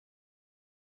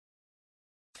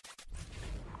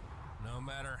No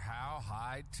matter how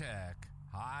high-tech,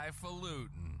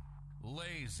 highfalutin,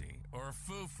 lazy, or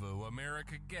foo-foo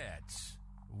America gets,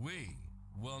 we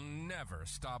will never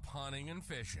stop hunting and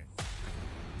fishing.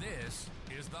 This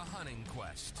is the Hunting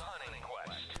Quest. Hunting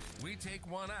Quest. We take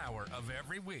 1 hour of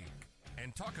every week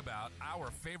and talk about our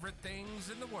favorite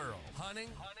things in the world, hunting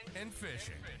and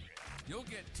fishing. You'll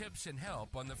get tips and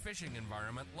help on the fishing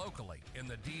environment locally in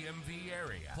the DMV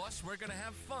area. Plus, we're going to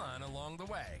have fun along the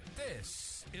way.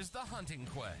 This is the Hunting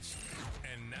Quest.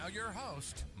 And now your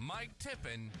host, Mike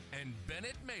Tippin and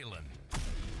Bennett Malin.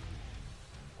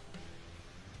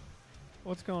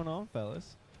 What's going on,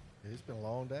 fellas? It's been a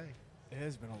long day. It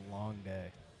has been a long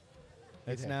day.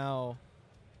 It's now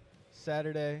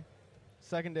Saturday,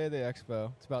 second day of the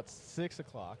expo. It's about 6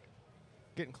 o'clock.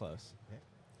 Getting close.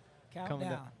 Yeah.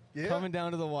 Countdown. Coming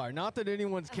down to the wire. Not that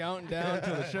anyone's counting down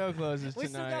till the show closes We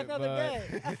tonight. still got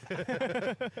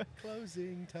another day.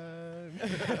 Closing time.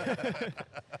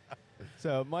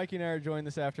 So Mikey and I are joined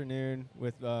this afternoon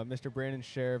with Mr. Brandon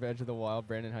Scher of Edge of the Wild.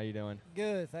 Brandon, how you doing?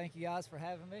 Good. Thank you guys for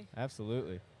having me.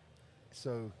 Absolutely.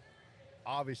 So,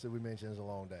 obviously, we mentioned it's a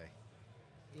long day.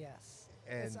 Yes.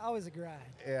 And it's always a grind.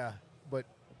 Yeah, but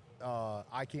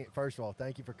I can't. First of all,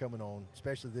 thank you for coming on,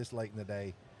 especially this late in the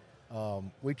day.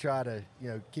 We try to,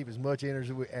 keep as much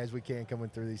energy as we can coming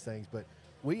through these things. But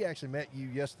we actually met you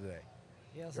yesterday.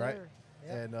 Yes, right? sir.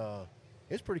 Yep. And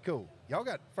it's pretty cool.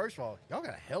 First of all, y'all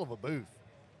got a hell of a booth.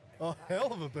 A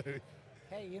hell of a booth.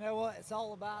 Hey, you know what? It's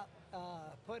all about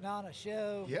putting on a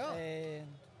show. Yeah. And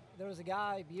there was a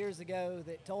guy years ago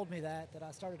that told me that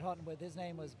I started hunting with. His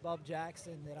name was Bub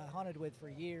Jackson, that I hunted with for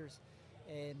years.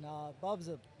 And Bub's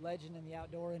a legend in the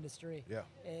outdoor industry. Yeah.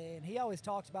 And he always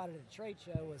talks about it at a trade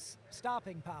show was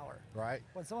stopping power. Right.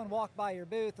 When someone walked by your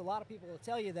booth, a lot of people will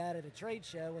tell you that at a trade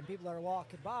show when people are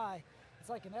walking by, it's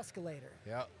like an escalator.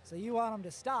 Yeah. So you want them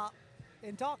to stop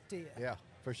and talk to you. Yeah,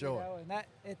 for sure. And that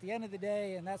at the end of the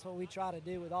day, and that's what we try to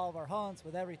do with all of our hunts,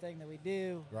 with everything that we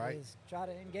do, right, is try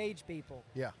to engage people.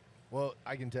 Yeah. Well,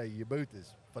 I can tell you, your booth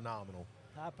is phenomenal.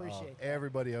 I appreciate that.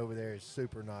 Everybody over there is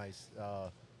super nice.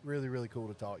 Really, really cool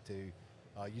to talk to.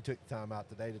 You took the time out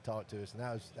today to talk to us, and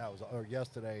that was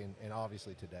yesterday and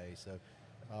obviously today. So,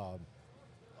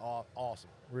 awesome.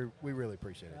 We really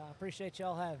appreciate it. I appreciate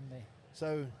y'all having me.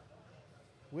 So,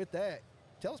 with that,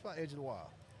 tell us about Edge of the Wild.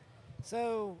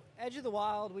 So, Edge of the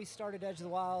Wild, we started Edge of the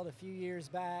Wild a few years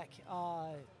back.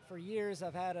 For years,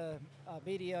 I've had a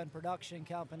media and production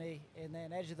company, and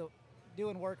then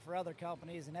doing work for other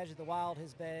companies, and Edge of the Wild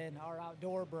has been our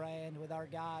outdoor brand with our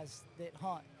guys that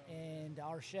hunt and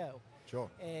our show. Sure.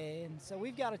 And so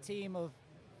we've got a team of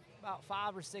about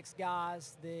 5 or 6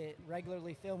 guys that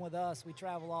regularly film with us. We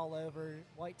travel all over,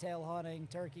 whitetail hunting,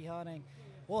 turkey hunting.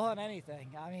 We'll hunt anything.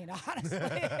 I mean, honestly,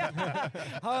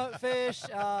 hunt, fish,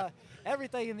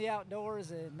 everything in the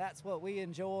outdoors, and that's what we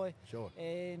enjoy. Sure.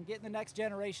 And getting the next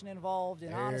generation involved,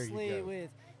 and there honestly, with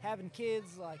having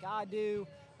kids like I do,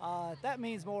 that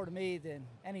means more to me than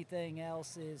anything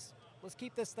else. Is let's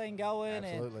keep this thing going.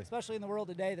 Absolutely. And especially in the world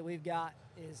today that we've got,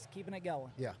 is keeping it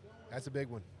going. Yeah, that's a big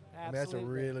one. Absolutely. I mean, that's a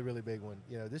really, really big one.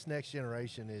 This next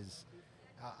generation is,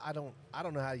 I don't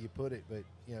know how you put it, but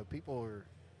people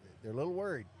they're a little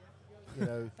worried.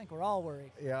 I think we're all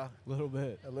worried. Yeah, A little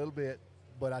bit.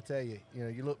 But I tell you,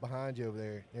 you look behind you over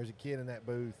there. There's a kid in that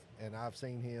booth, and I've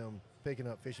seen him picking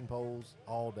up fishing poles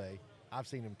all day. I've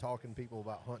seen him talking to people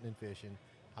about hunting and fishing.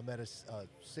 I met a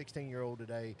 16-year-old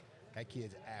today. That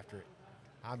kid's after it.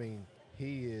 I mean,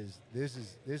 he is. This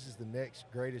is the next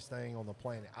greatest thing on the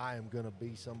planet. I am going to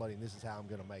be somebody, and this is how I'm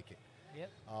going to make it. Yep.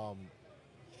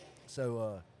 So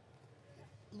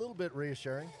a little bit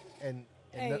reassuring, and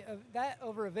hey, that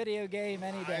over a video game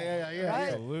any day. Yeah, right?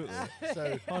 Absolutely.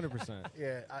 So 100%.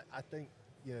 yeah, I think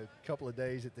a couple of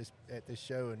days at this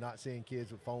show and not seeing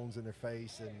kids with phones in their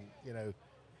face, and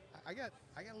I got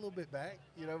a little bit back.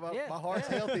 My heart's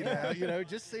healthy now.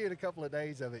 Just seeing a couple of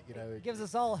days of it. It gives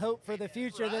us all hope for the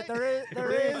future, right? that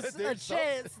there is a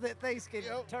chance that things can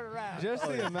turn around. Just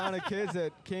the amount of kids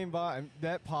that came by,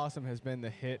 that possum has been the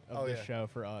hit of the yeah. show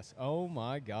for us. Oh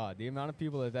my God, the amount of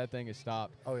people that thing has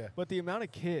stopped. Oh yeah. But the amount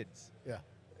of kids Yeah.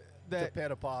 that To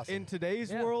pet a possum. in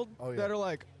today's Yeah. world Oh, yeah. that are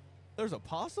like, there's a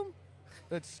possum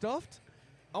that's stuffed.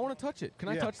 I want to touch it. Can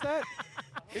I Yeah. touch that?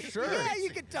 Sure. Yeah, you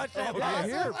can touch that. Yeah, possum.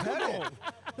 here, pet it.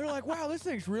 They're like, wow, this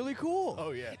thing's really cool.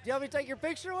 Oh yeah. Do you want me to take your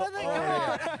picture with it? Oh, Come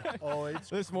on. yeah. Oh, it's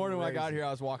This morning when I got crazy. here,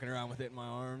 I was walking around with it in my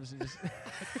arms and just.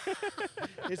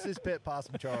 It's his pet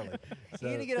possum, Charlie. So,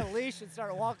 You need to get a leash and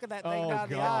start walking that thing Oh, down God.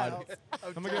 the aisles.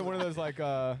 I'm gonna get one of those like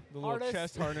the little Harness.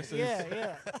 chest harnesses.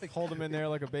 Yeah. Hold them in there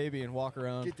like a baby and walk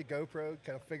around. get the GoPro,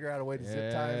 kind of figure out a way to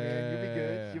zip tie him in. You'll be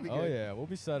good. You'll be Oh good. yeah, we'll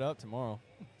be set up tomorrow.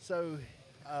 So,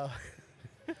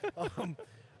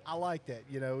 I like that.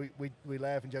 You know, we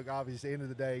laugh and joke. Obviously, at the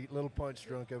end of the day, little punch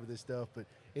drunk over this stuff, but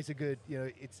it's a good. You know,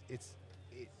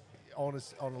 on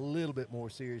a little bit more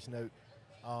serious note.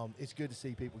 It's good to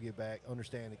see people get back.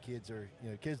 Understand that kids are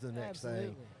kids are the next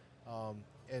thing.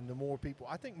 And the more people,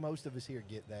 I think most of us here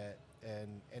get that,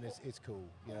 and it's cool.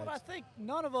 You know, But I think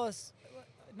none of us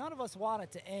want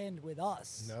it to end with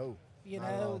us. No. You not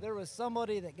at know, all. there was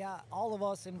somebody that got all of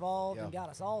us involved and Yeah. got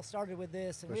us all started with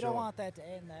this, and For we sure. don't want that to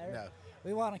end there. No.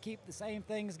 We want to keep the same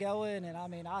things going, and I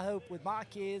mean, I hope with my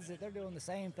kids that they're doing the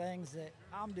same things that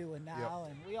I'm doing now,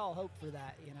 and we all hope for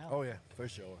that, you know. Oh yeah, for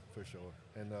sure.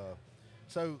 And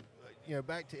so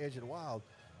back to Edge of the Wild,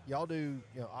 y'all do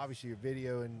obviously your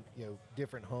video and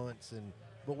different hunts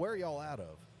but where are y'all out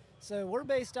of? So we're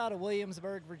based out of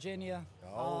Williamsburg, Virginia.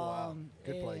 Oh, wow.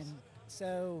 Good place. And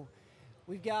so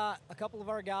we've got a couple of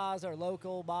our guys are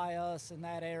local by us in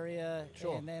that area.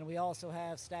 Sure. And then we also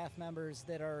have staff members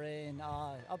that are in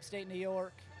upstate New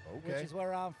York, Okay. which is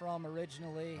where I'm from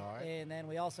originally. All right. And then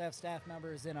we also have staff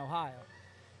members in Ohio.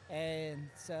 And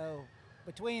so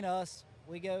between us,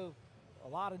 we go a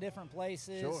lot of different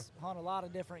places, Sure. hunt a lot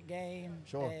of different game.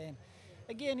 Sure. And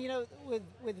again,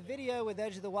 with video, with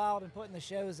Edge of the Wild and putting the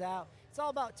shows out, it's all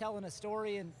about telling a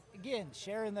story and, again,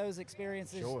 sharing those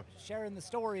experiences, Sure. sharing the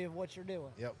story of what you're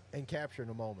doing. Yep, and capturing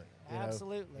a moment. you know.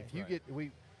 Absolutely. If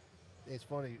you it's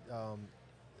funny.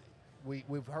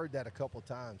 We've heard that a couple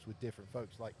times with different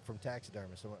folks, like from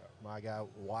taxidermists. So my guy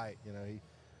White,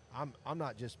 I'm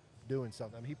not just doing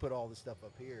something. I mean, he put all this stuff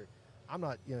up here. I'm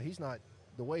not, he's not.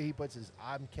 The way he puts it is,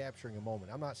 I'm capturing a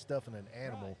moment. I'm not stuffing an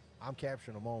animal. Right. I'm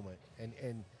capturing a moment,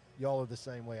 and y'all are the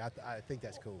same way. I think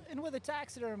that's cool. And with a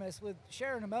taxidermist, with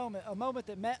sharing a moment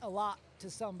that meant a lot to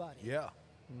somebody. Yeah,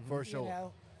 for sure. You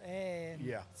know? And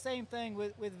Yeah. same thing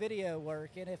with video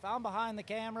work. And if I'm behind the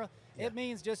camera, Yeah. it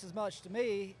means just as much to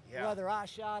me, Yeah. whether I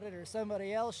shot it or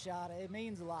somebody else shot it. It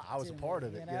means a lot I was to a part me,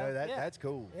 of it. Yeah. That's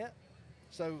cool. Yep.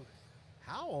 So,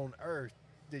 how on earth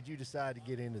did you decide to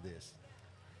get into this?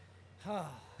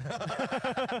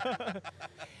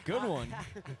 Good one.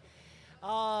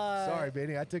 Sorry,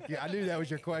 Benny. I knew that was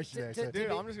your question there. So Dude,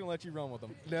 I'm just going to let you run with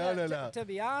them. no. To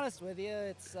be honest with you,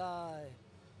 it's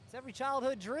every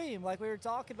childhood dream, like we were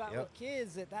talking about Yep. with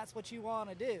kids, that's what you want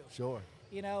to do. Sure.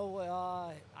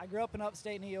 I grew up in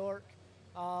upstate New York,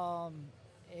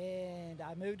 and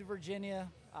I moved to Virginia.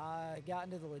 I got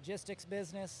into the logistics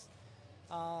business.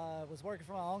 Was working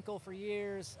for my uncle for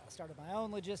years. I started my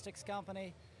own logistics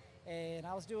company, and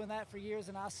I was doing that for years.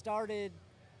 And I started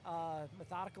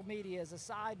Methodical Media as a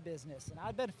side business. And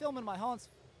I'd been filming my hunts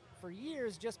for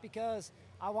years just because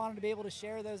I wanted to be able to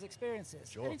share those experiences.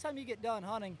 Sure. Anytime you get done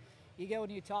hunting, you go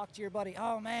and you talk to your buddy,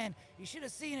 oh man, you should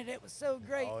have seen it. It was so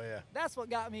great. Oh, yeah. That's what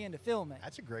got me into filming.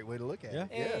 That's a great way to look at Yeah.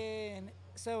 it. And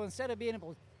so instead of being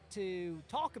able to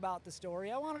talk about the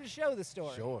story, I wanted to show the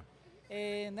story. Sure.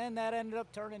 And then that ended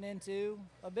up turning into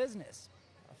a business.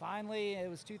 Finally, it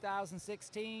was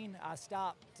 2016. I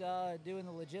stopped doing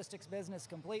the logistics business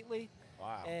completely.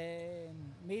 Wow. And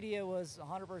media was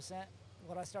 100%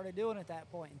 what I started doing at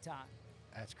that point in time.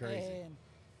 That's crazy. And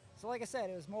so like I said,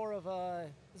 it was more of a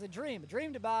dream. I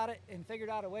dreamed about it and figured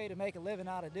out a way to make a living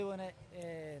out of doing it.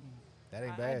 And That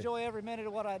ain't I bad. enjoy every minute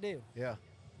of what I do. Yeah.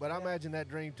 But I imagine that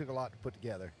dream took a lot to put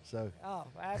together. So Oh,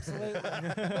 absolutely.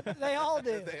 But they all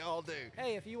do. they all do.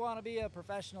 Hey, if you want to be a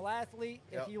professional athlete,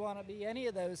 Yep. if you want to be any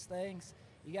of those things,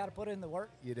 you got to put in the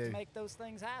work You do. to make those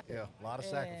things happen. Yeah. A lot of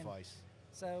And sacrifice.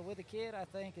 So with a kid, I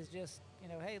think is just,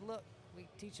 hey, look, we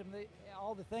teach them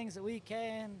all the things that we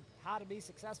can, how to be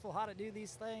successful, how to do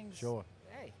these things. Sure.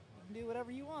 Hey, you can do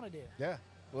whatever you want to do. Yeah.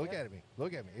 Look Yep. at me.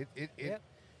 Look at me. It Yep.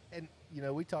 And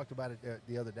we talked about it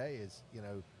the other day. Is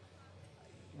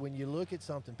when you look at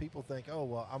something, people think, oh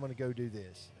well, I'm going to go do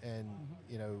this, and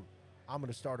I'm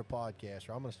going to start a podcast,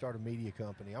 or I'm going to start a media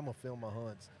company. I'm going to film my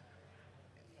hunts.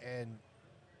 And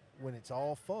when it's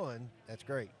all fun, that's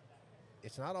great.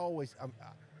 It's not always.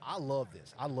 I love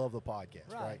this. I love the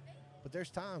podcast, Right. right? But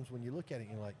there's times when you look at it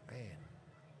and you're like, man,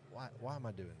 why am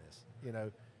I doing this?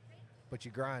 But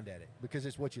you grind at it because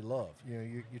it's what you love.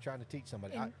 You're trying to teach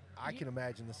somebody. And I can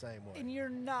imagine the same way. And you're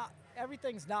not,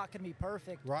 everything's not going to be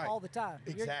perfect Right. all the time.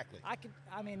 Exactly.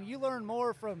 You learn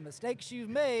more from mistakes you've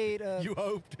made. Of, You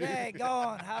hope to. Hey,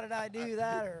 gone, how did I do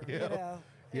that? Or, Yeah.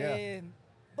 Yeah.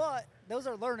 But those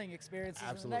are learning experiences. And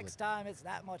the Absolutely. next time, it's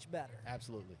that much better.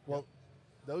 Absolutely. Well,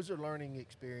 those are learning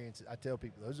experiences. I tell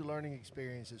people those are learning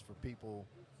experiences for people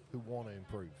who want to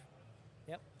improve.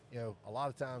 Yep. A lot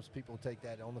of times people take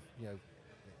that on the,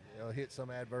 they'll hit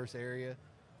some adverse area,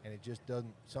 and it just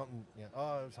doesn't, something,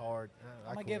 oh, it was hard.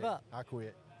 I I'ma quit. give up. I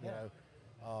quit, Yeah.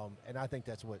 And I think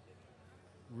that's what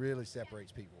really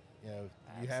separates people. You know,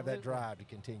 you have that Absolutely. drive to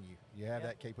continue. You have Yep.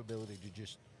 that capability to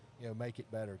just, you know, make it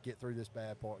better, get through this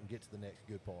bad part, and get to the next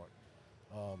good part.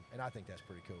 And I think that's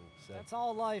pretty cool. So That's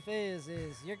all life is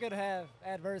you're going to have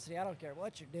adversity. I don't care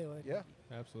what you're doing. yeah,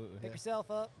 Absolutely. Pick yourself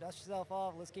up, dust yourself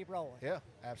off, let's keep rolling. yeah,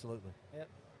 absolutely, Yep.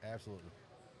 absolutely.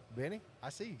 Benny, I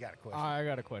see you got a question. I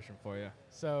got a question for you.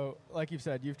 So, like you've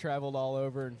said, you've traveled all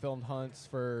over and filmed hunts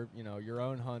for, you know, your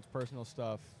own hunts, personal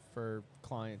stuff for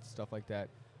clients, stuff like that.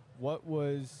 What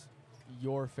was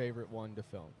your favorite one to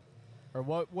film? Or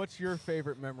what's your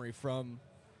favorite memory from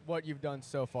what you've done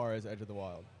so far as Edge of the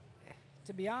Wild?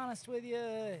 To be honest with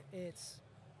you,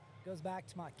 goes back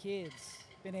to my kids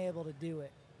being able to do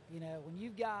it. You know, when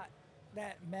you've got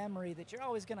that memory that you're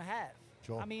always going to have.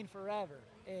 Sure. I mean, forever.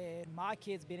 And my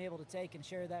kids being able to take and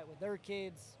share that with their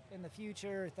kids in the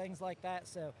future, things like that.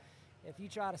 So if you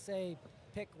try to say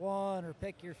pick one or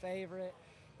pick your favorite,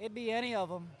 it'd be any of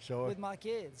them Sure. with my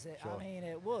kids. Sure. I mean,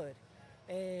 it would.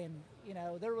 And, you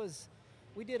know,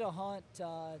 we did a hunt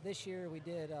this year. We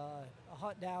did a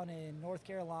hunt down in North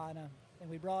Carolina, and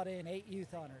we brought in 8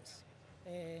 youth hunters.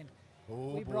 And Oh,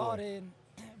 we boy. brought in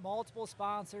multiple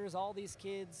sponsors. All these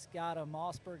kids got a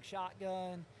Mossberg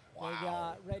shotgun. Wow. They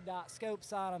got red dot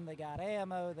scopes on them. They got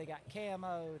ammo. They got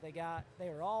camo. They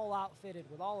were all outfitted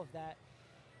with all of that.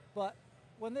 But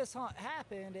when this hunt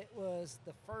happened, it was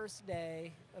the first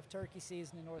day of turkey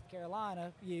season in North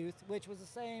Carolina, youth, which was the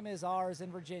same as ours in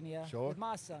Virginia Sure. with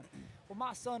my son. Well,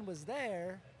 my son was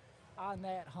there on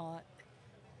that hunt,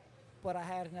 but I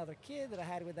had another kid that I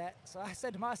had with that. So I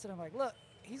said to my son, I'm like, look,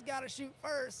 he's got to shoot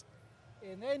first,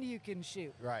 and then you can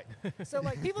shoot. Right. So,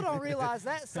 like, people don't realize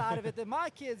that side of it, that my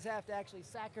kids have to actually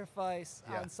sacrifice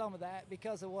Yeah. on some of that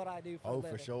because of what I do for a Oh,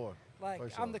 living. for sure. Like, For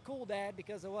sure. I'm the cool dad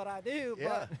because of what I do,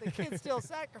 Yeah. but the kid still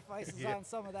sacrifices Yeah. on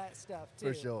some of that stuff, too.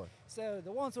 For sure. So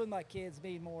the ones with my kids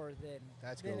mean more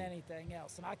That's than cool. anything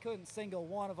else. And I couldn't single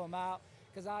one of them out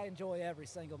because I enjoy every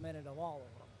single minute of all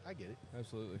of them. I get it.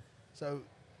 Absolutely. So,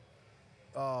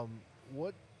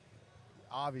 what?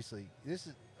 Obviously, this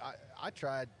is. I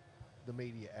tried the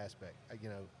media aspect. You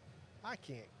know, I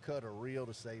can't cut a reel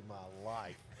to save my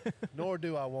life, nor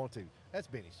do I want to. That's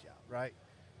Benny's job, right?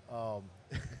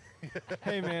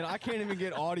 Hey, man, I can't even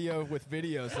get audio with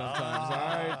video sometimes, all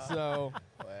right? So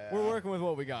we're working with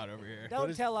what we got over here. Don't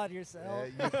his- tell on yourself.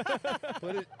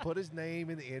 put his name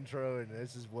in the intro, and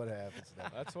this is what happens now.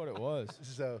 That's what it was.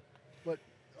 So, but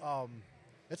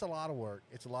it's a lot of work.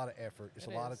 It's a lot of effort. It's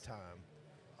It a lot is. of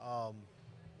time.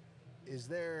 Is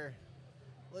there?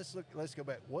 Let's go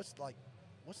back. What's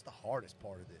the hardest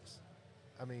part of this?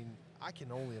 I mean, I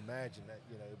can only imagine that,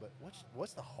 you know. But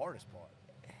what's the hardest part?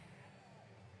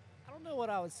 I don't know what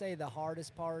I would say the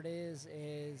hardest part is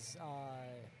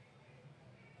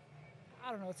I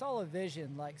don't know, it's all a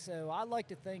vision. Like, so I like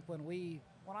to think when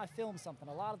I film something,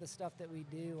 a lot of the stuff that we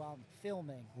do, I'm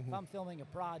filming. If I'm filming a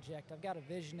project, I've got a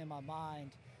vision in my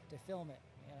mind to film it.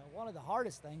 You know, one of the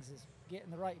hardest things is getting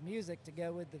the right music to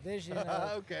go with the vision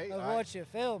of, Okay, of all what right. you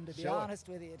film, to be Sure. honest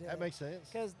with you. That makes sense.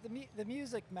 Because the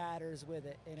music matters with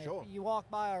it. And Sure. if you walk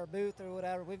by our booth or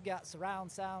whatever, we've got surround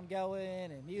sound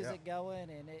going and music going,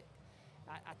 and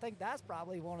I think that's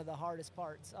probably one of the hardest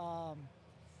parts.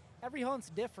 Every hunt's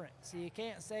different, so you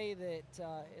can't say that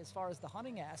as far as the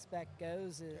hunting aspect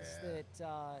goes,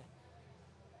 that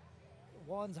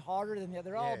one's harder than the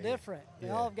other. They're all Yeah, different. They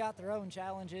yeah. all have got their own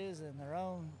challenges and their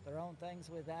own things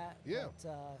with that. Yeah.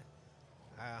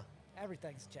 But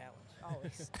everything's a challenge,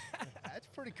 always. That's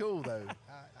pretty cool, though.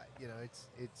 You know,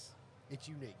 it's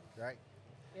unique, right?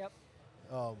 Yep.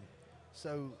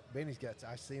 So Benny's got.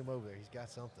 I see him over there. He's got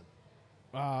something.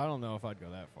 I don't know if I'd go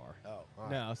that far. Oh, all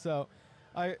right. No, so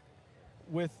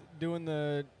with doing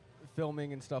the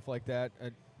filming and stuff like that,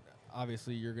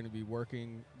 obviously you're going to be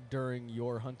working during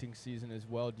your hunting season as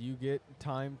well. Do you get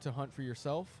time to hunt for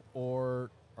yourself, or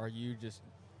are you just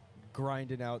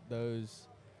grinding out those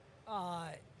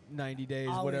 90 days,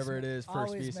 whatever it is, per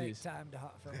always species? make time to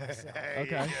hunt for myself.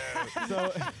 Okay.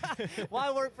 So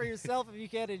Why work for yourself if you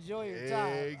can't enjoy your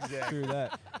time? Exactly. through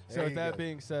that. So There with you that go.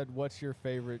 being said, what's your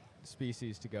favorite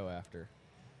species to go after?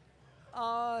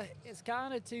 It's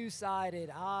kind of two-sided.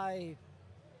 I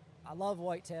love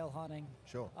whitetail hunting.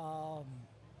 Sure.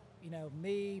 You know,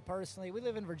 me personally, we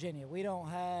live in Virginia. We don't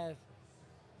have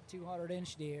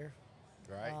 200-inch deer.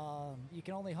 Right. You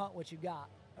can only hunt what you got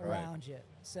Right. around you.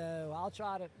 So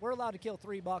we're allowed to kill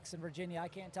 3 bucks in Virginia. I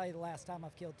can't tell you the last time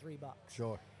I've killed 3 bucks.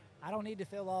 Sure. I don't need to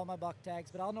fill all my buck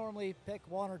tags, but I'll normally pick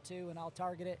 1 or 2 and I'll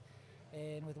target it.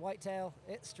 And with whitetail,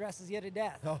 it stresses you to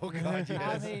death. Oh God,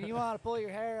 yes. I mean, you want to pull your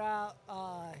hair out.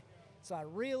 So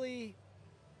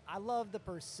I love the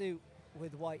pursuit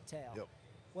with whitetail. Yep.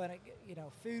 When it,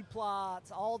 food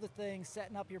plots, all the things,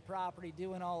 setting up your property,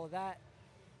 doing all of that.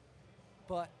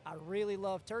 But I really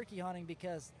love turkey hunting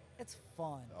because it's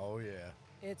fun. Oh, yeah.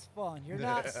 It's fun. You're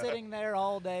not sitting there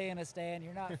all day in a stand.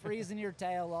 You're not freezing your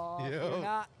tail off. Yep. You're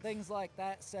not things like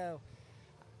that. So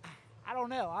I don't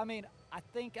know. I mean, I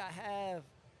think I have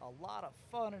a lot of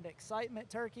fun and excitement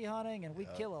turkey hunting, and we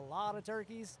kill a lot of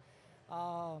turkeys.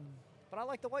 But I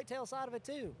like the whitetail side of it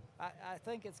too. I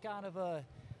think it's kind of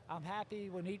I'm happy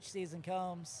when each season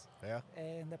comes. Yeah.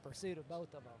 And the pursuit of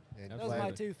both of them. And Those are my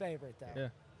glad- two favorite though. Yeah,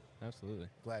 absolutely.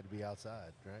 Glad to be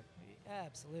outside, right?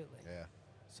 Absolutely. Yeah.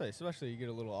 Say, especially you get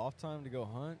a little off time to go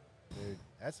hunt. Dude,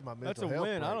 that's my mental That's a health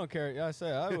win. I break. don't care. Yeah, I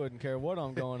say I wouldn't care what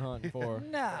I'm going hunting for.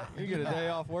 No. You get a day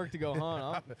off work to go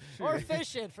hunt. Or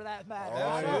fishing for that matter. Oh,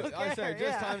 I don't I say care, just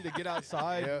yeah. time to get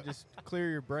outside Yep. and just clear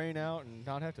your brain out and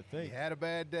not have to You think. had a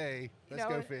bad day. Let's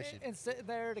go and- fishing. And sitting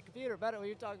there at a computer, better when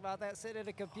you talk about that, sitting at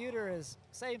a computer is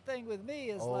same thing with me.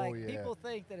 Is Oh, like yeah. people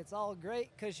think that it's all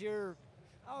great because you're,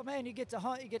 oh man, you get to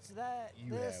hunt, you get to that,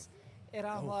 You this, and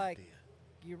I'm No like, idea.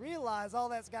 you realize all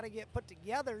that's got to get put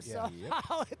together Yeah.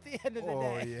 somehow at the end of the Oh,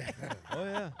 day. yeah. Oh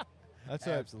yeah, that's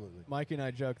what Absolutely. Mikey and I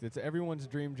joke. That's everyone's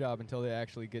dream job until they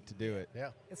actually get to do it.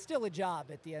 Yeah. It's still a job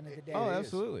at the end of the day. Oh, It is.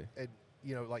 absolutely.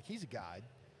 And, like he's a guide,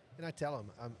 and I tell him,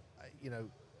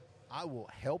 I will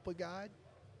help a guide.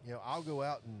 I'll go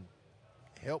out and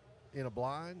help in a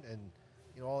blind and,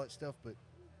 all that stuff. But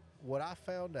what I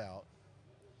found out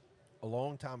a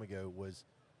long time ago was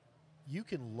you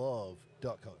can love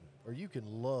duck hunting or you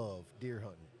can love deer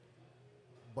hunting.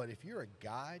 But if you're a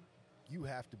guide, you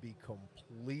have to be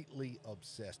completely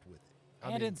obsessed with it.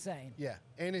 And insane. Yeah,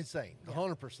 and insane, Yeah.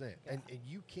 100%. Yeah. And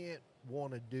you can't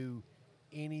want to do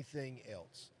anything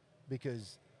else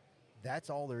because that's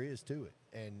all there is to it.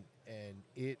 And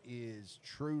it is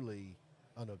truly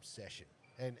an obsession.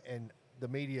 And the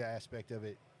media aspect of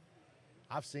it,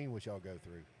 I've seen what y'all go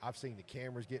through. I've seen the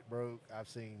cameras get broke. I've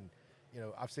seen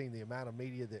the amount of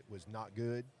media that was not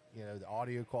good. The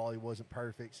audio quality wasn't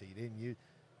perfect, so you didn't use.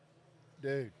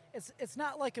 Dude, It's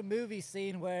not like a movie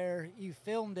scene where you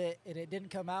filmed it and it didn't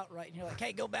come out right, and you're like,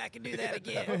 hey, go back and do that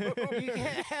again. You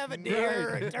can't have a deer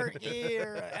or a turkey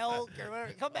or an elk or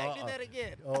whatever. Come back and do that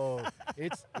again. oh,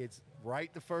 it's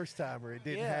right the first time or it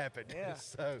didn't Yeah, happen. yeah.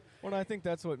 So Well, I think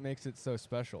that's what makes it so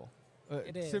special.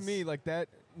 It To is. me, like that,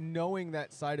 knowing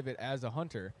that side of it as a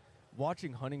hunter,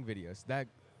 watching hunting videos, that,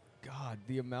 God,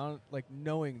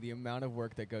 knowing the amount of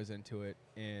work that goes into it,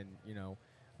 and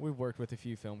we've worked with a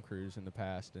few film crews in the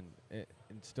past, and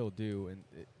still do, and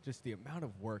just the amount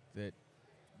of work that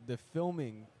the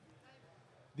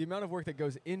amount of work that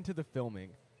goes into the filming,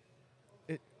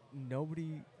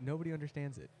 nobody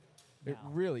understands it. It No.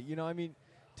 really,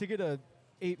 to get a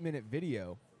 8-minute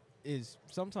video is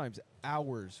sometimes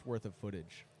hours worth of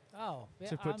footage Oh, yeah,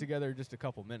 to put I'm- together just a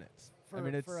couple minutes.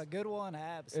 for a good one,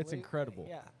 absolutely. incredible.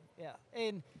 Yeah.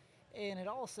 And it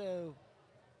also,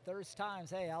 there's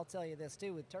times, hey, I'll tell you this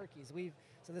too with turkeys.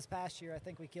 So this past year, I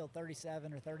think we killed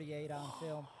 37 or 38 on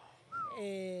film.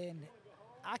 And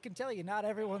I can tell you, not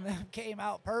every one of them came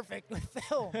out perfect with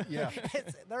film. Yeah.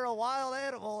 They're a wild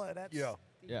animal, and that's Yeah.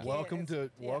 you Yeah. can't- welcome it's-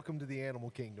 to yeah. welcome to the animal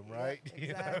kingdom, right? Yeah,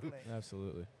 exactly.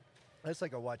 Absolutely. That's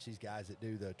like I watch these guys that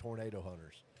do the tornado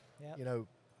hunters. Yep.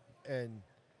 And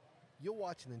you'll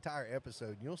watch an entire episode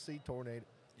and you'll see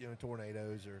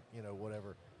tornadoes or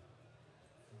whatever.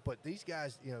 But these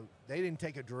guys, they didn't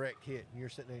take a direct hit, and you're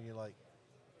sitting there and you're like,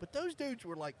 but those dudes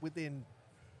were like within,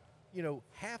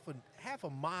 half a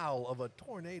mile of a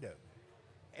tornado,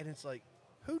 and it's like,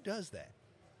 who does that?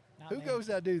 Not Who me. goes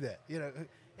out do that?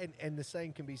 And the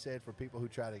same can be said for people who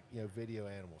try to video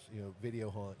animals, video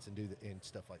hunts and and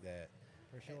stuff like that.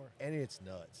 For sure. And it's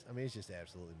nuts. I mean, it's just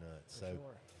absolutely nuts. For so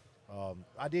sure.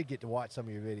 I did get to watch some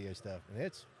of your video stuff, and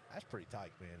that's pretty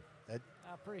tight, man.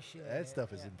 I appreciate That it.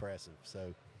 stuff is yeah. impressive.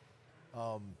 So,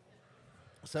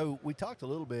 so we talked a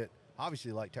little bit,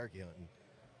 obviously, like turkey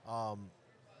hunting,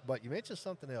 but you mentioned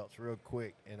something else real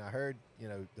quick, and I heard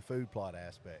the food plot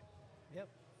aspect. Yep.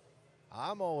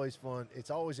 I'm always fun. It's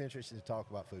always interesting to talk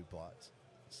about food plots.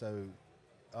 So,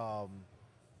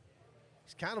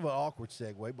 it's kind of an awkward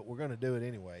segue, but we're going to do it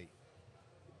anyway.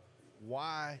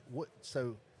 Why? What?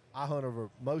 So, I hunt over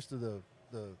most of the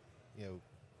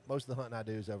most of the hunting I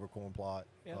do is over corn plot,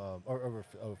 Yep. or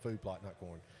over food plot, not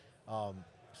corn.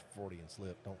 It's Freudian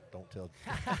slip. Don't tell.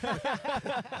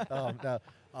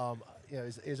 No,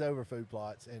 is over food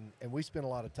plots, and we spend a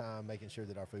lot of time making sure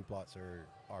that our food plots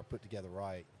are put together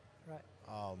right.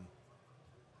 Right.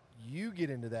 You get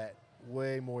into that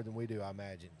way more than we do, I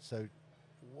imagine. So,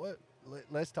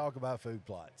 let's talk about food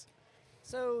plots.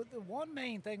 So the one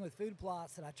main thing with food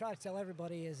plots that I try to tell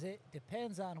everybody is it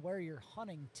depends on where you're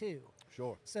hunting to.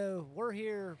 Sure. So we're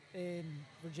here in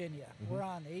Virginia. We're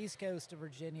on the east coast of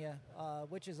Virginia,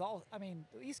 which is the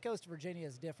east coast of Virginia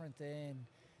is different than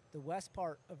the west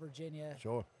part of Virginia.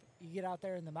 Sure. You get out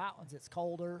there in the mountains, it's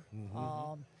colder.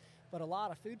 But a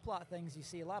lot of food plot things you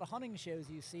see, a lot of hunting shows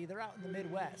you see, they're out in the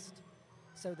Midwest.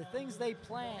 So the things they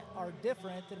plant are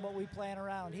different than what we plant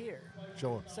around here.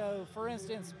 Sure. So, for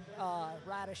instance,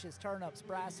 radishes, turnips,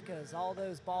 brassicas, all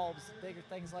those bulbs, bigger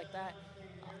things like that,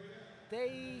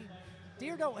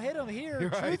 deer don't hit them here,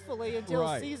 Right. truthfully, until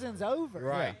Right. season's over.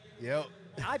 Right. Yep.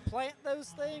 I plant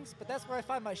those things, but that's where I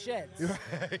find my sheds.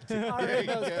 Right. Are There in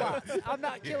you those go. plots. I'm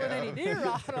not killing any deer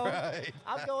on them. Right.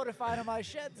 I'm going to find my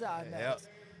sheds on those. Yep.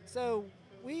 So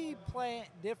we plant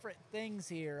different things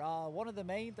here. One of the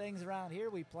main things around here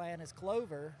we plant is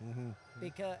clover,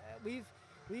 because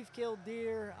we've killed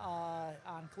deer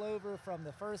on clover from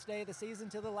the first day of the season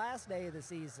to the last day of the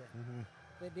season.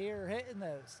 The deer are hitting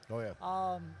those. Oh,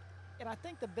 yeah. And I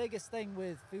think the biggest thing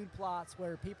with food plots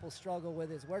where people struggle with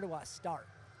is, where do I start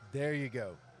There you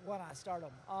go. when I start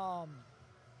them?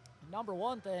 Number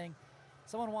one thing,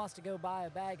 someone wants to go buy a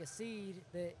bag of seed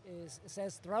that it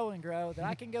says throw and grow, that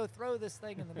I can go throw this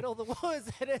thing in the middle of the woods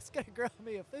and it's going to grow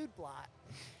me a food plot.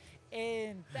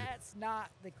 And that's not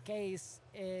the case,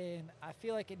 and I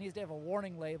feel like it needs to have a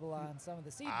warning label on some of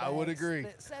the seed bags I would agree.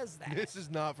 that says that. This is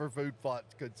not for food plot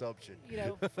consumption. You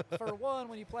know, for one,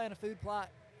 when you plant a food plot,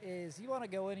 is you want to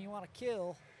go in and you want to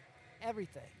kill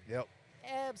everything. Yep.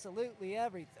 Absolutely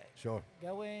everything. Sure.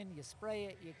 Go in, you spray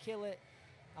it, you kill it,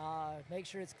 make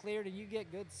sure it's cleared, and you get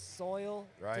good soil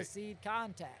to Right. seed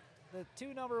contact. The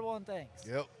two number one things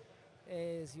Yep.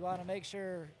 is you want to make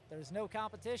sure there's no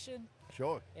competition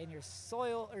Sure. and your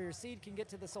soil or your seed can get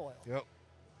to the soil. Yep.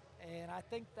 And I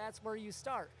think that's where you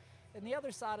start. And the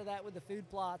other side of that with the food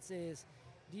plots is,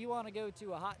 do you want to go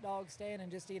to a hot dog stand and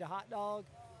just eat a hot dog,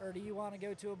 or do you want to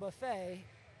go to a buffet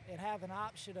and have an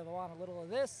option of, I want a little of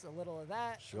this, a little of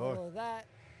that, a Sure. little of that?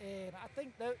 And I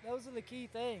think those are the key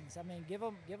things. I mean, give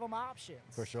them options.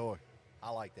 For sure.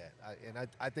 I like that.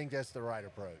 I think that's the right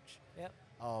approach. Yep.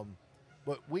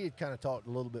 But we had kind of talked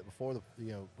a little bit before the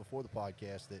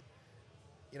podcast that,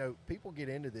 people get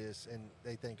into this and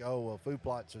they think, oh, well, food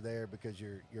plots are there because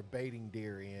you're baiting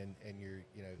deer in, and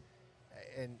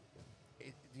and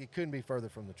it couldn't be further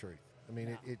from the truth. I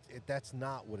mean, No. that's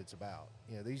not what it's about.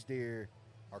 These deer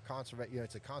are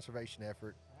it's a conservation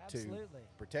effort Absolutely.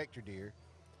 to protect your deer.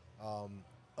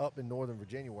 Up in Northern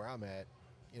Virginia where I'm at,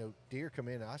 deer come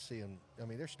in and I see them. I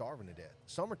mean, they're starving to death.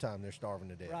 Summertime, they're starving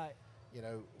to death. Right.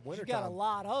 You Wintertime. got a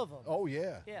lot of them. Oh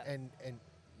yeah. Yeah. And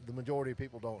the majority of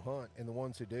people don't hunt, and the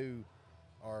ones who do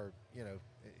are,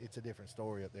 it's a different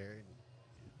story up there,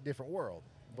 different world.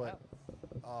 But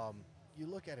you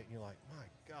look at it and you're like, my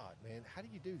God, man, how do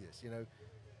you do this?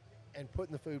 And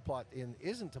putting the food plot in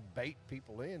isn't to bait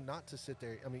people in, not to sit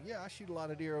there. I mean, yeah, I shoot a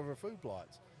lot of deer over food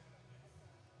plots,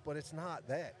 but it's not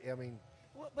that. I mean,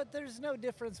 Well, but there's no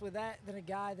difference with that than a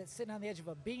guy that's sitting on the edge of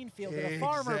a bean field that a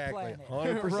farmer exactly,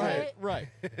 planted. 100%. Right.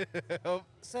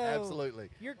 So Absolutely.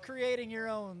 you're creating your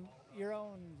own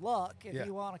luck, if Yeah.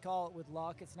 you want to call it with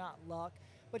luck. It's not luck,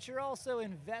 but you're also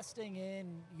investing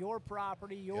in your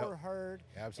property, your Yep. herd.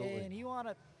 Absolutely. And you want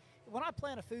to. When I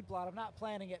plant a food plot, I'm not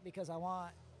planting it because I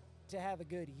want to have a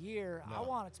good year. I No.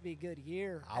 want it to be a good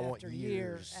year I want after year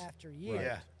years. after year.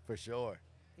 Yeah, for sure.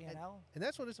 You know. And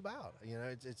that's what it's about.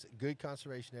 It's a good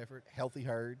conservation effort, healthy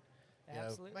herd.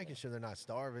 Absolutely. Making sure they're not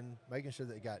starving, making sure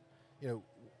they got,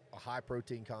 a high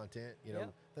protein content,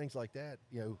 Yep. things like that.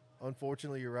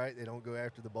 Unfortunately, you're right. They don't go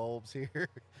after the bulbs here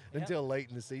until late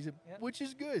in the season, Yep. which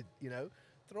is good.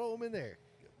 Throw them in there.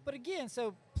 But again,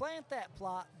 so plant that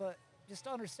plot, but just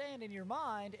understand in your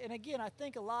mind. And again, I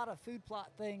think a lot of food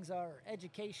plot things are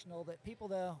educational, that people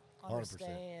don't 100%.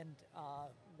 understand.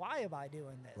 Why am I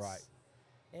doing this? Right.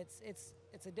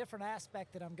 It's a different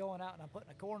aspect that I'm going out and I'm putting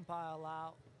a corn pile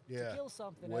out Yeah. to kill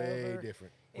something Way over.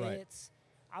 different. Right. It's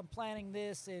I'm planning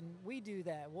this, and we do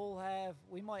that.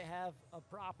 We might have a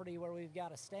property where we've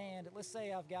got a stand. Let's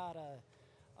say I've got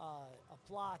a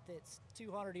plot that's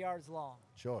 200 yards long.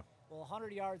 Sure. Well,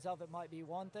 100 yards of it might be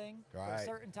one thing for a Right.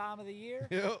 certain time of the year.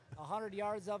 Yep. 100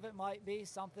 yards of it might be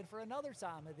something for another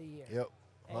time of the year. Yep.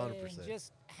 And 100%.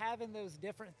 just having those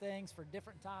different things for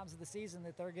different times of the season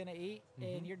that they're going to eat,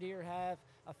 and your deer have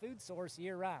a food source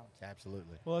year round.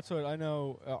 Absolutely. Well, that's what I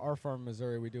know. Our farm in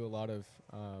Missouri, we do a lot of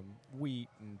wheat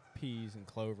and peas and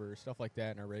clover, stuff like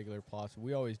that in our regular plots.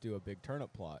 We always do a big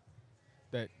turnip plot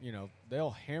that,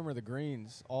 they'll hammer the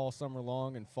greens all summer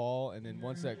long and fall. And then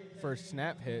once that first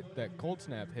snap hit, that cold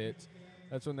snap hits,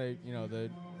 that's when they,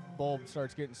 bulb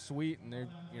starts getting sweet, and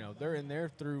they're in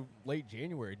there through late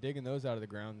January, digging those out of the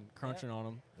ground, crunching on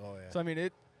them. Oh yeah. So I mean,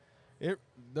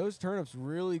 those turnips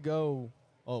really go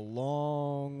a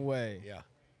long way. Yeah.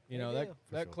 You know, They do.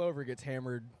 that sure. clover gets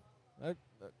hammered. That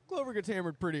clover gets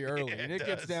hammered pretty early, and it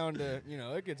gets does. down to,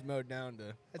 it gets mowed down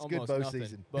to That's good almost bow nothing.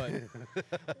 season. But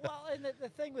Well, and the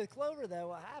thing with clover, though,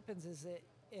 what happens is that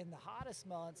in the hottest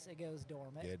months, it goes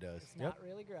dormant. Yeah, it does. It's not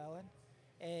really growing.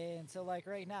 And so, like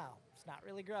right now, it's not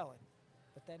really growing.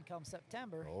 But then come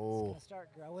September, it's going to start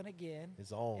growing again.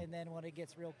 It's on. And then when it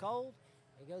gets real cold,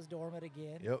 it goes dormant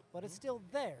again. Yep. But it's still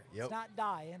there. Yep. It's not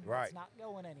dying. Right. It's not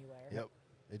going anywhere. Yep.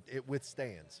 It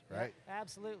withstands, right? Yeah,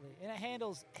 absolutely. And it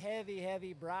handles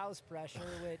heavy browse pressure,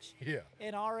 which Yeah.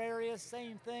 in our area,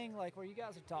 same thing, like where you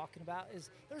guys are talking about, is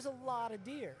there's a lot of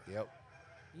deer. Yep.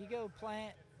 You go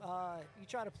plant, you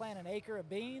try to plant an acre of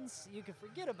beans, you can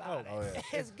forget about Oh, it.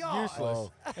 yeah. It's gone. useless.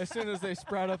 As soon as they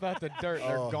sprout up out the dirt,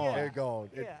 they're Oh, gone. They're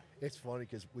gone. Yeah. It's funny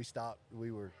because we stopped.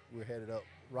 We were headed up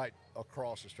right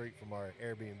across the street from our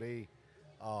Airbnb.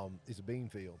 It's a bean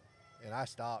field, and I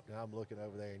stopped and I'm looking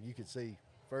over there, and you can see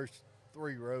first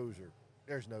 3 rows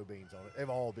there's no beans on it. They've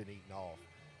all been eaten off,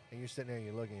 and you're sitting there and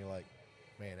you're looking, and you're like,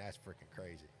 man, that's freaking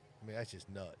crazy. I mean, that's just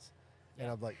nuts. And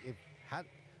Yeah. I'm like, I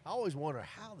always wonder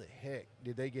how the heck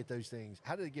did they get those things?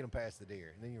 How did they get them past the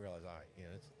deer? And then you realize, all right,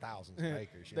 it's thousands of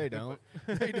acres. They know, don't.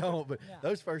 but they don't. But Yeah.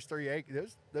 those first 3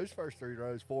 acres, those first 3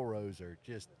 rows, 4 rows are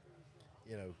just,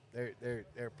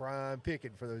 they're prime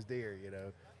picking for those deer. You're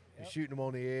Yep. shooting them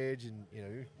on the edge, and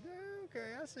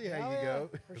okay, I see how Oh, you yeah, go.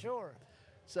 for sure.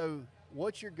 So,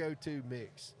 what's your go-to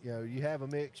mix? You have a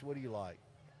mix. What do you like?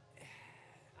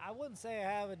 I wouldn't say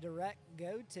I have a direct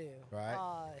go-to.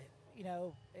 Right.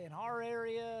 In our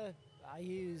area, I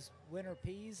use winter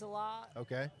peas a lot.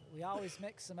 Okay. We always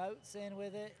mix some oats in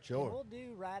with it. Sure. And we'll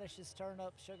do radishes,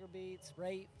 turnips, sugar beets,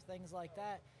 rape, things like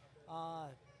that.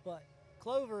 But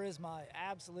clover is my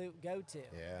absolute go-to.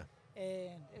 Yeah.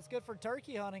 And it's good for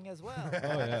turkey hunting as well. Oh,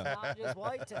 yeah. It's not just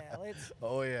whitetail.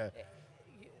 Oh yeah.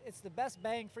 It's the best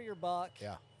bang for your buck.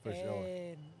 Yeah, for and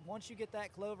sure. once you get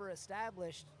that clover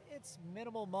established, it's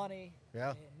minimal money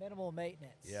Yeah. and minimal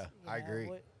maintenance. Yeah, I agree.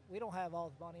 We don't have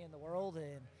all the money in the world,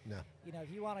 and No. if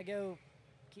you want to go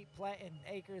keep planting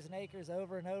acres and acres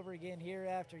over and over again year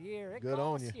after year, it Good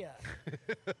on costs you.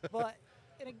 But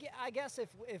and again, I guess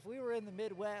if we were in the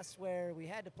Midwest where we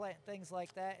had to plant things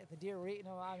like that and the deer were eating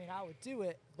them, I mean, I would do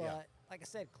it. But Yeah. like I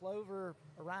said, clover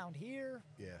around here,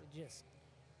 Yeah. it just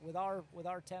with our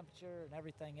temperature and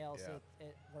everything else, Yeah.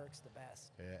 it works the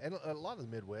best. Yeah, and a lot of the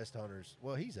Midwest hunters.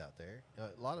 Well, he's out there.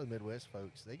 A lot of the Midwest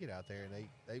folks, they get out there and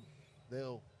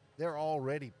they're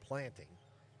already planting,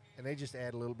 and they just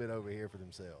add a little bit over here for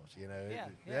themselves. Yeah.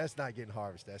 That's not getting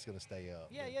harvested. That's going to stay up.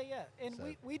 Yeah, But, yeah. And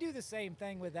so- we do the same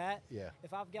thing with that. Yeah.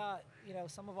 If I've got,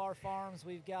 some of our farms,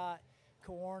 we've got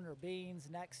corn or beans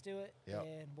next to it, Yep.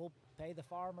 and we'll pay the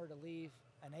farmer to leave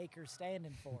an acre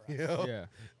standing for us. Yeah. Yeah.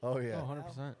 Oh yeah. Oh,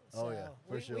 100%. Oh, yeah, So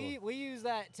for we, sure. we use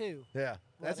that too. Yeah.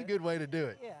 That's a Let it- good way to do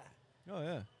it. Yeah. Oh,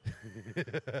 yeah.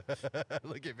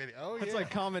 Look at me. Oh yeah. It's like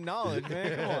common knowledge,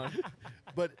 man. Come on.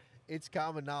 But it's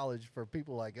common knowledge for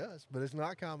people like us, but it's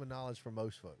not common knowledge for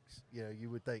most folks. You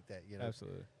would think that.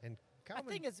 Absolutely. And I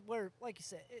common. think it's where, like you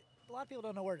said, a lot of people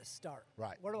don't know where to start.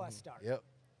 Right. Where do I start? Yep.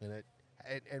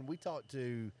 And we talked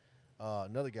to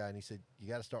another guy, and he said you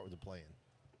got to start with a plan.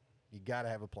 You got to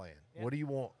have a plan. Yep. What do you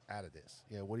want out of this?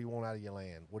 What do you want out of your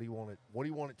land? What do you want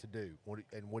it to do?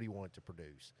 And what do you want it to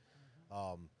produce?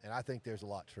 And I think there's a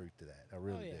lot of truth to that. I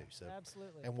really Oh, yeah. do. So,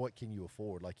 Absolutely. and what can you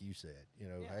afford? Like you said, Yeah.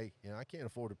 hey, I can't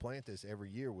afford to plant this every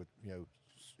year with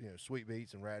sweet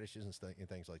beets and radishes and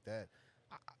things like that.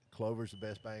 Clover's the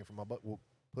best bang for my buck. Well,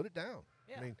 put it down.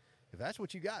 Yeah. I mean, if that's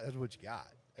what you got, that's what you got.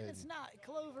 And it's not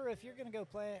clover. If you're going to go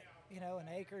plant, an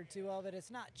acre or two of it, it's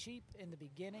not cheap in the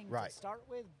beginning Right. to start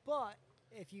with. But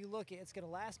if you look at, it's going to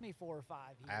last me 4 or 5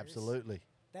 years. Absolutely.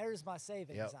 There's my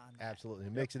savings Yep, on that. absolutely.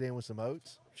 And mix it in with some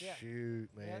oats. Yeah. Shoot,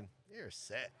 man, you're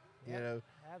set. Yep,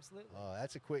 absolutely.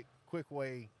 That's a quick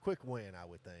win, I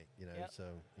would think. Yep. So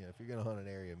if you're going to hunt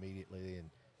an area immediately and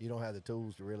you don't have the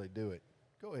tools to really do it,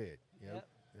 go ahead. Yep.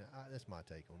 That's my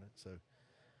take on it. So,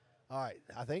 all right,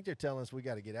 I think they're telling us we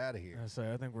got to get out of here.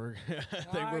 I think we're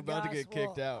All right, about to guys, get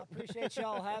kicked well, out. I appreciate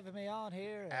y'all having me on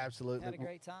here. and Absolutely. Had a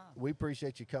great time. We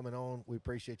appreciate you coming on. We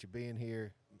appreciate you being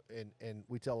here, and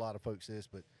we tell a lot of folks this,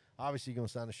 but obviously you're going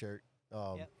to sign a shirt. Yep,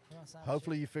 we're gonna sign a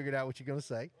Hopefully you figured out what you're going to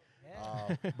say.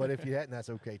 Yeah. But if you hadn't, that's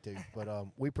okay too. But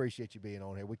we appreciate you being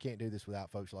on here. We can't do this without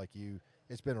folks like you.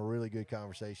 It's been a really good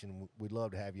conversation. We'd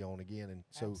love to have you on again. And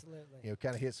so, Absolutely.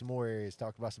 kind of hit some more areas,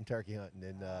 talk about some turkey hunting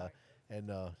and All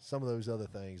right. some of those other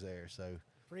things there. So,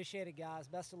 Appreciate it, guys.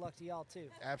 Best of luck to y'all, too.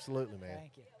 Absolutely, man.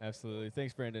 Thank you. Absolutely.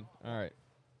 Thanks, Brandon. All right.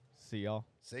 See y'all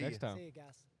See next ya. time. See you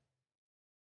guys.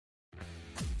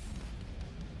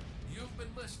 You've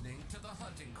been listening to The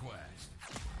Hunting Quest.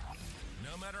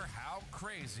 No matter how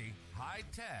crazy,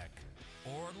 high-tech,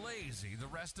 or lazy the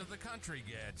rest of the country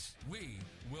gets, we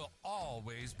will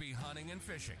always be hunting and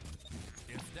fishing.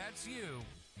 If that's you,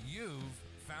 you've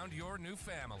found your new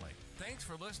family. Thanks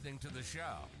for listening to the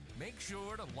show. Make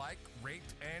sure to like, rate,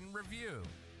 and review.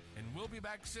 And we'll be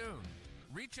back soon.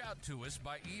 Reach out to us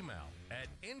by email at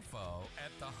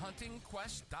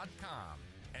info@thehuntingquest.com.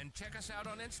 And check us out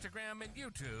on Instagram and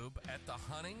YouTube at The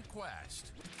Hunting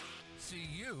Quest. See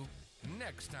you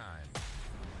next time.